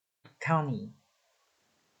County.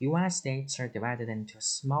 U.S. states are divided into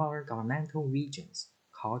smaller governmental regions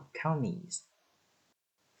called counties.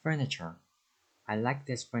 Furniture. I like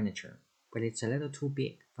this furniture, but it's a little too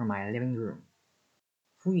big for my living room.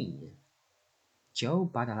 Freeze. Joe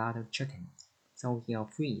bought a lot of chicken, so he'll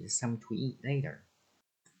freeze some to eat later.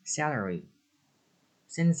 Salary.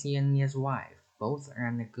 Since he and his wife both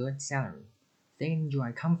earn a good salary, they enjoy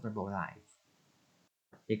a comfortable life.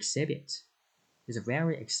 Exhibit. Is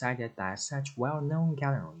very excited that such well-known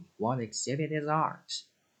gallery will exhibit his art.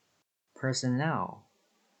 Personnel.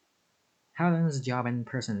 Helen's job in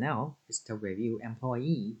personnel is to review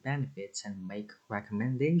employee benefits and make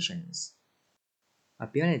recommendations.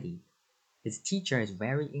 Ability. His teacher is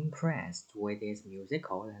very impressed with his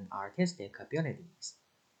musical and artistic abilities.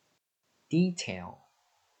 Detail.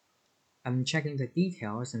 I'm checking the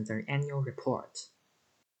details in their annual report.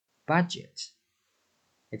 Budget.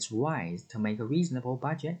 It's wise to make a reasonable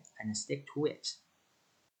budget and stick to it.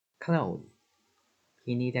 Clothes.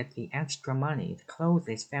 He needed the extra money to clothe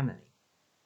his family,